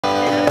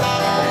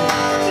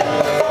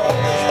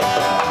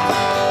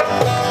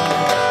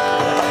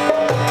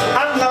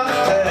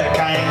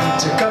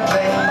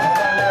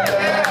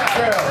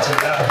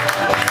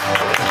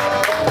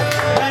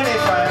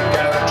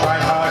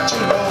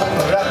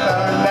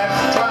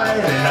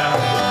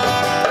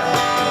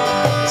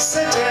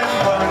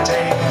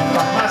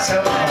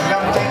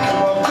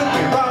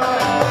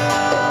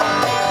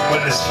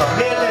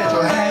funny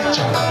little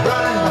hedgehog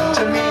running up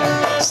to me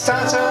and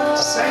starts up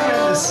to sing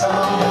the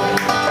song.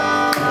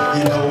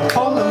 You know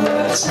all the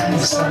words and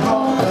some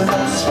all the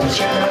notes, but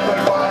you never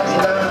quite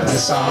learn the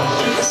song.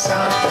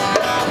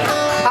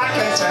 I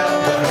can tell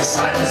by the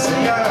silence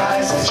in your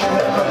eyes that you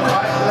never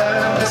quite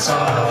learn the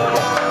song.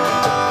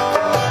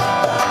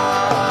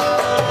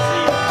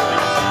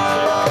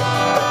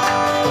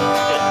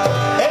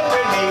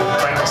 Every day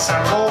when the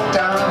sun goes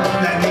down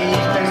and the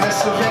evening is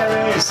so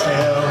very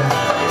still,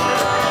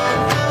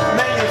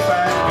 many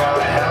find God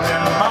I held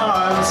in my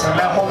arms, and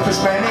I hope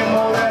there's many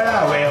more that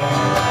I will.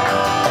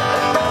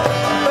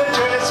 But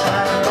just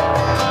fine,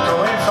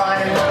 going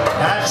fine,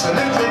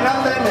 absolutely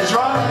nothing is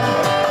wrong.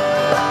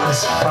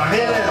 This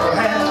funny little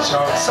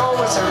hedgehog's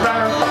always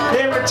around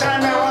every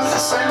time I want to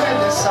sing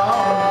this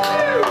song.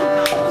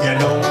 You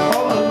know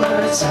all the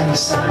words and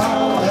some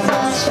all the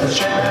notes, but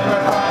you never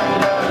quite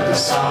learn the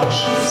song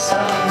she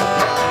sang.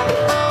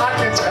 I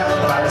can tell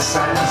by the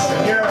silence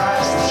in your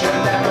eyes that you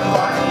never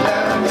quite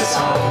learn the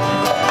song.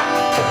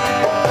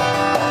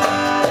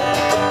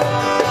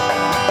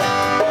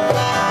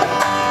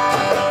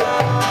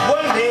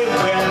 One day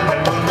when the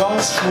moon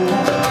was full,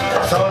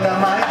 I thought I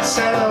might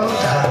settle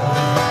down.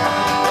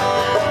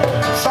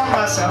 Found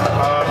myself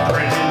a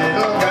pretty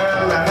little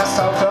girl and I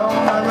stopped on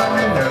my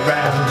running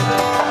around.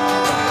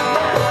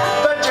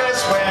 But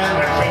just when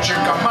a creature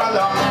come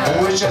along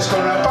who was just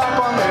gonna pop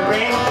on the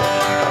ring,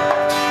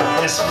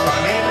 this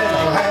funny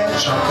little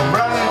hedgehog come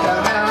running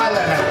down the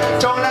aisle, and I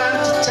don't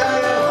have to tell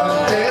you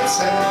what they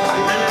say.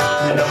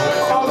 You know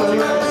all the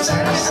words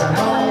and some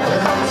all the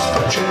notes,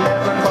 but you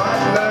never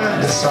quite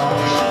learn the song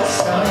she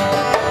sang.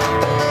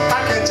 I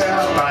can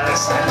tell by the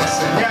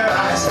sadness in your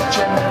eyes that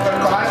you never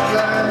quite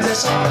learn the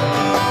song.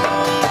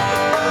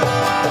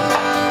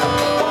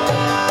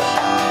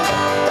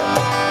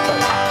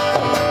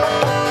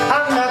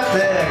 I'm not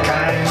the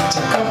kind to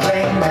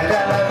complain that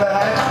I never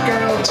had a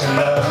girl to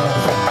love.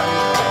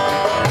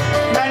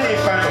 Many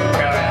found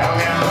girl I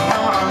held in my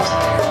arms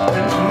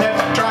and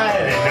never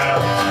tried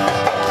enough.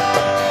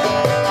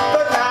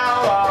 But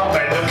now I'll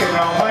be looking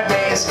on my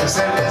days, cause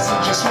it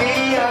isn't just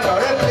me I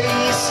gotta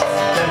please.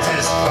 There's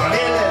this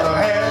funny little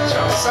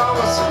hedgehog's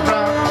always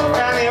around,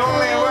 and the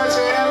only words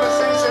he ever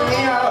sings to me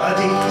are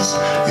these.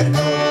 You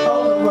know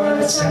all the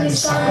words and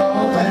some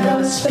all the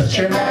notes, but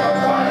you never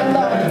quite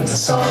learn the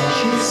song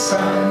she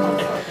sang.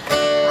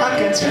 I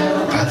can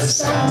tell by the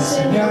sounds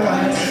in your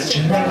eyes that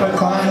you never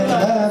quite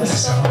learn the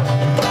song.